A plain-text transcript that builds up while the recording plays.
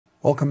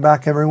Welcome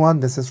back, everyone.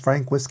 This is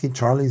Frank Whiskey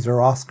Charlie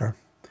Zero Oscar.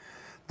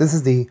 This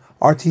is the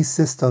RT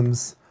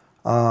Systems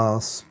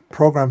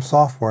program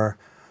software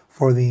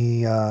for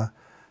the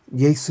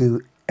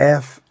Yaesu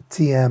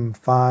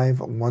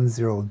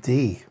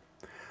FTM-510D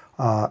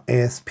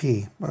ASP.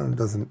 Well, it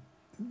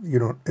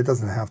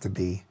doesn't have to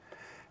be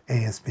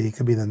ASP. It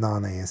could be the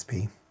non-ASP.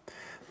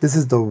 This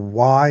is the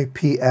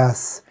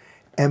YPS-M510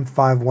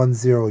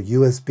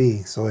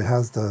 USB. So it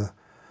has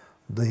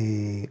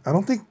I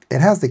don't think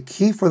it has the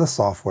key for the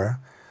software,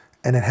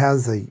 and it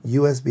has a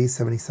USB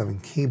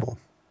 77 cable,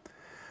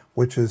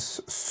 which is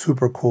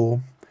super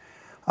cool.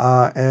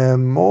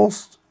 And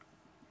most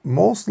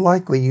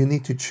likely you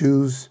need to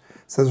choose,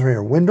 it says right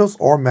here, Windows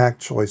or Mac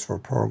choice for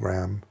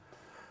program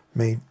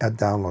made at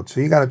download.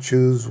 So you got to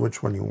choose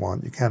which one you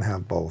want. You can't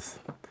have both.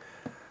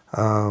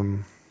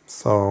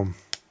 So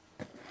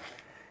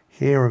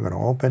here we're going to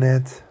open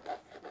it.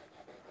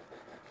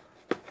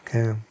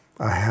 Okay,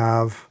 I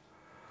have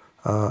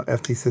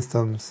RT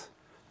Systems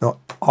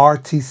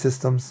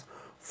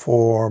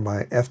for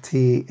my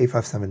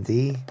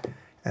FT-857D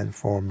and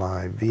for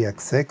my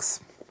VX6.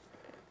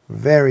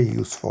 Very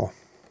useful.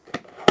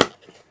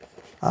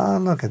 Ah,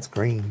 look, it's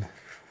green.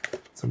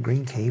 It's a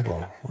green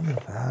cable. Look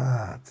at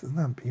that. Isn't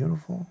that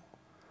beautiful?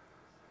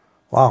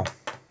 Wow.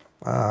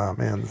 Ah,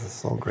 man, this is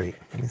so great.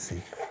 Let me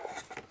see.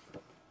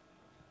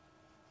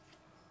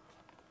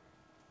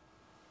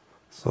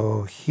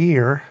 So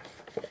here,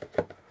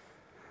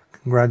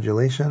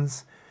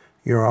 congratulations,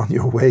 you're on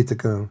your way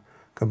to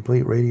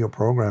complete radio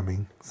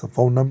programming. It's a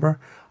phone number.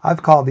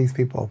 I've called these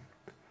people.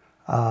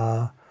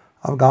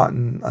 I've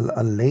gotten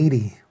a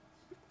lady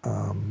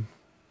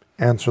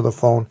answer the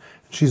phone.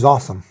 She's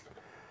awesome.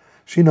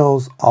 She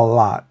knows a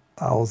lot.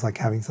 I was like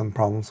having some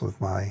problems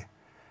with my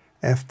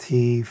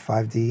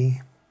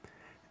FT5D,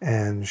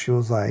 and she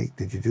was like,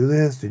 "Did you do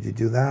this? Did you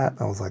do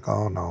that?" I was like,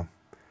 "Oh no,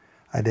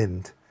 I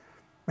didn't,"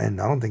 and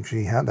I don't think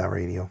she had that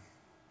radio.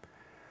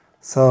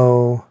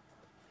 So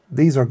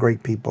these are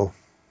great people.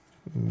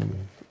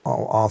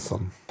 Oh,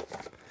 awesome.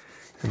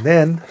 And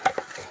then,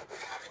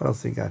 what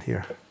else we got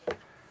here?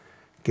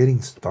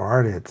 Getting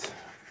started.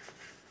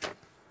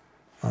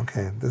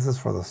 Okay, this is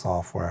for the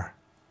software.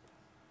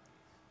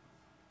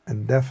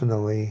 And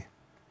definitely,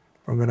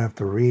 we're going to have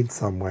to read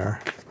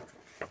somewhere.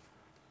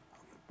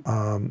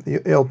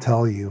 It'll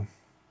tell you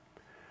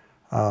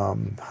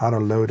how to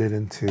load it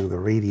into the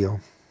radio.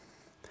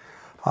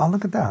 Oh,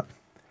 look at that.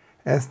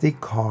 SD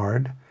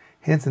card.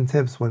 Hints and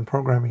tips when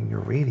programming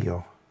your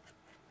radio.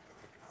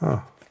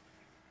 Huh.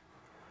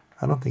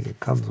 I don't think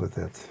it comes with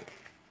it.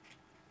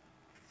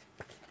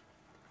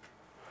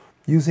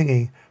 Using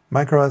a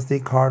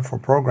MicroSD card for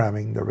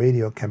programming the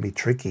radio can be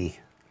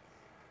tricky.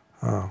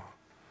 Oh.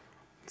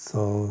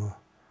 So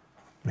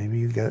maybe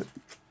you get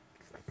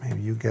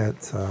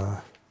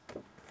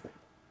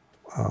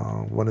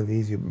one of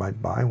these. You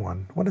might buy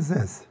one. What is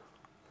this?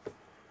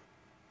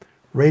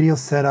 Radio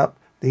setup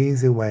the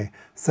easy way.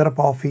 Set up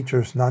all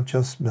features, not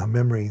just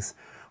memories,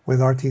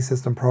 with RT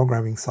System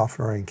programming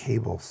software and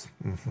cables.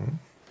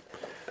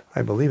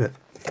 I believe it.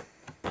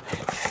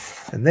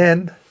 And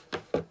then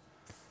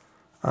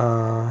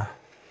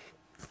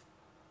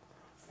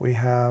we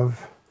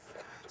have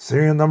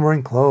serial number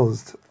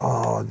enclosed.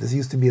 Oh, this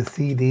used to be a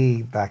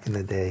CD back in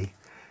the day.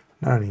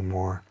 Not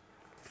anymore.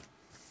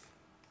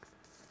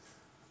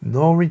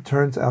 No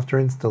returns after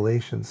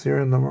installation.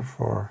 Serial number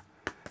 4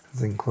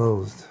 is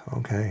enclosed.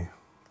 Okay.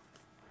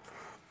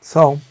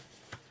 So,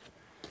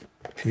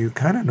 you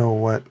kind of know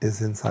what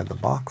is inside the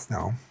box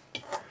now.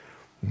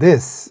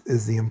 This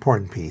is the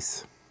important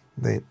piece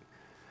that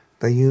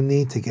you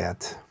need to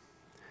get.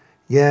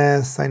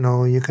 Yes, I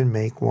know you can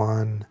make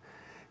one.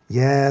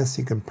 Yes,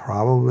 you can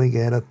probably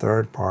get a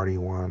third-party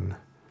one.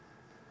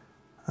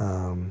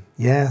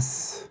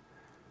 Yes,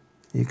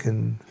 you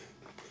can,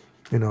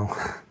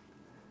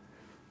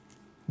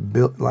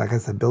 build, like I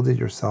said, build it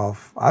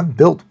yourself. I've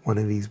built one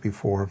of these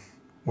before.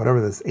 Whatever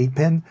this,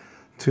 8-pin,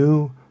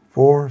 2,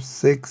 4,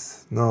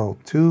 6, 10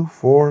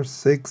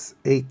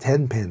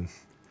 pin.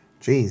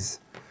 Jeez.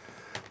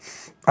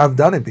 I've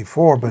done it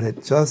before, but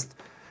it just,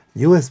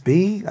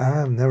 USB,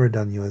 I've never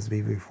done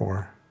USB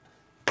before.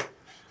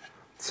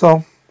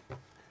 So,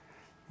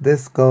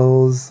 this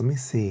goes, let me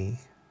see.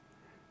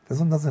 This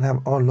one doesn't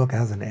have, oh look, it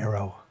has an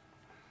arrow.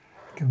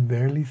 I can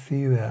barely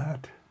see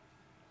that.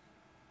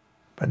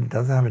 But it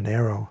does have an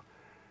arrow.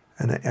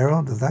 And the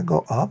arrow, does that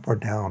go up or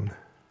down?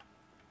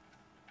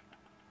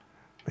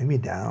 Maybe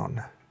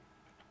down.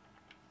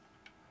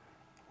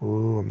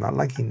 Ooh, I'm not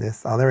liking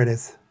this. Oh, there it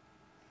is.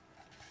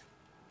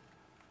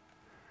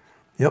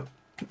 Yep,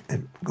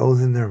 it goes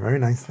in there very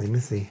nicely. Let me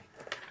see.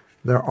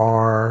 There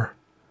are,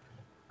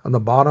 on the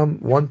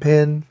bottom, 1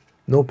 pin,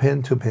 no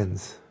pin, 2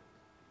 pins.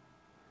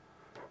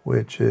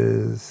 Which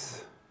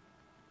is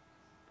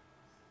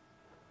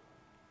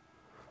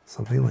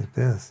something like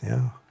this,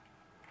 yeah.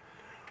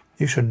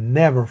 You should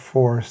never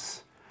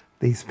force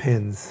these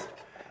pins.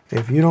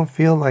 If you don't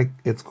feel like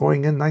it's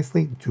going in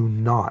nicely, do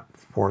not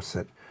force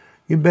it.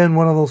 You bend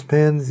one of those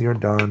pins, you're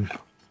done.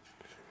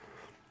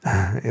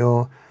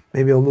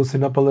 Maybe it'll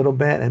loosen up a little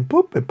bit, and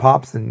poop, it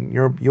pops, and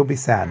you'll be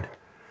sad.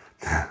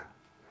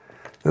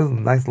 This is a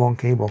nice long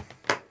cable.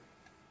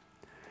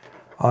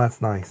 Oh,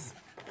 that's nice.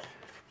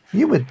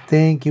 You would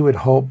think, you would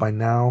hope by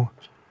now,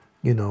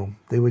 you know,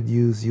 they would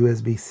use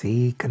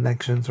USB-C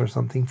connections or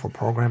something for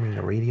programming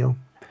the radio.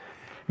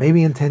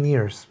 Maybe in 10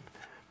 years.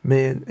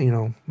 You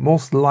know,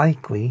 most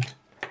likely,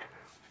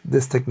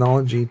 this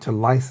technology to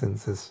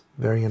license is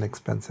very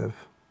inexpensive.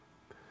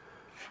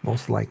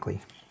 Most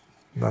likely.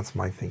 That's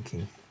my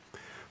thinking.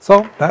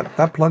 So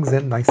that plugs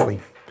in nicely.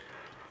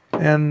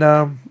 And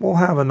we'll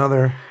have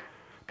another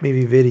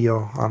maybe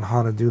video on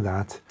how to do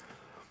that.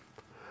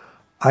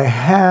 I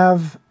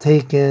have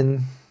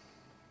taken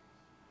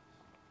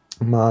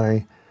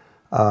my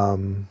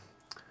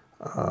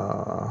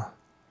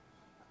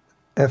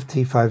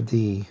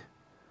FT5D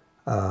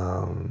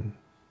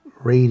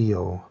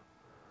radio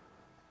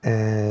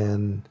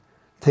and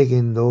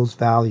taken those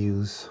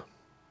values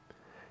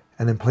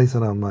and then place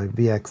it on my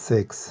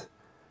VX6,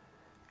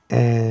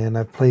 and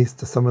I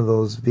placed some of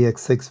those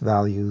VX6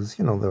 values,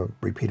 you know, the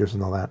repeaters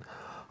and all that,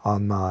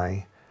 on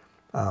my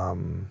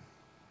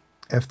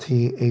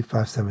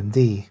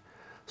FT-857D.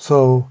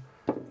 So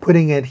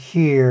putting it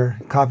here,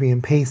 copy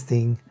and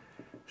pasting,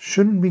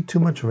 shouldn't be too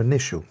much of an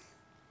issue.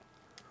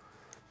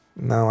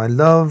 Now I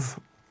love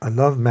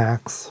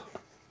Macs,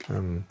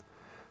 and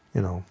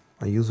you know,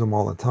 I use them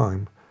all the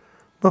time,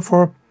 but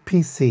for a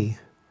PC,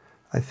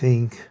 I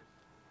think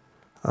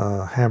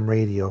ham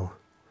radio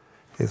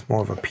is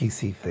more of a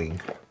PC thing,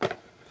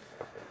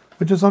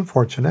 which is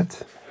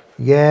unfortunate.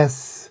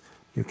 Yes,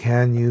 you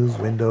can use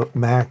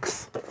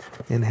Macs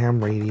in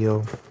ham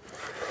radio,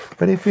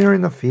 but if you're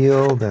in the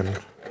field and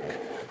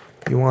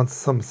you want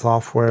some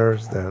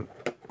softwares that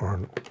are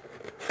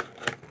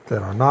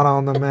not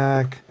on the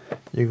Mac,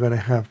 you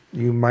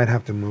might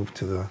have to move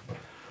to the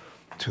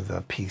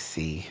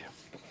PC.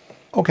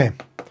 Okay,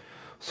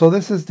 so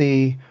this is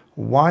the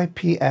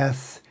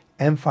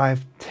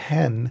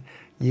YPS-M510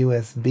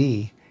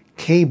 USB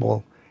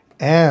cable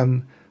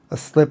and a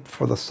slip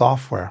for the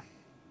software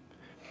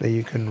that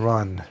you can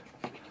run.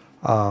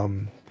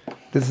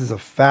 This is a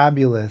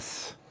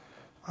fabulous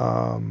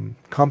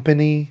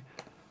company.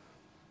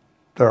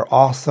 They're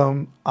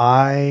awesome.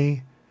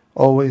 I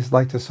always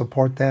like to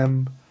support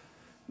them.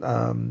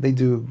 They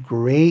do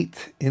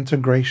great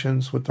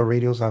integrations with the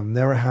radios. I've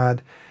never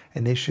had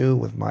an issue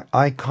with my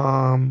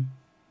ICOM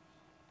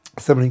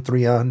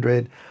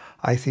 7300,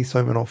 IC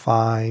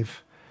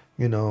 705,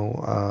 you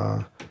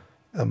know,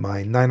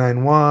 my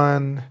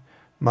 991,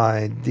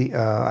 my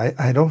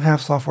I don't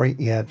have software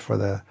yet for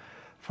the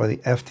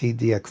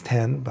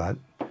FT-DX10, but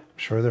I'm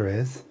sure there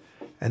is.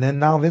 And then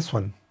now this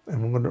one,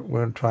 and we're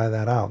gonna try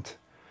that out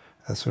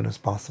as soon as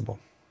possible.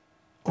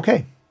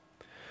 Okay,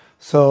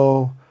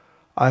 so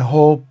I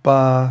hope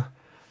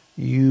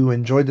you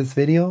enjoyed this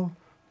video.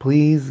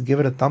 Please give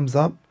it a thumbs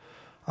up.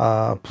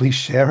 Please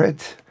share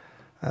it.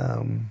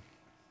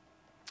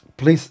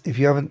 Please, if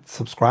you haven't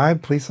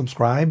subscribed, please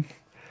subscribe.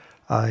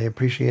 I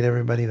appreciate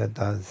everybody that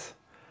does.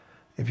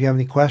 If you have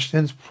any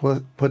questions,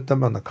 put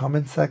them on the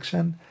comment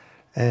section,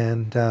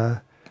 and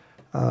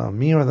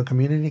me or the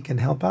community can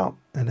help out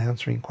in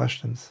answering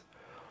questions.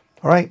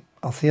 All right,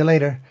 I'll see you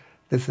later.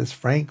 This is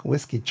Frank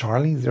Whiskey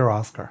Charlie 0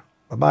 Oscar.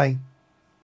 Bye-bye.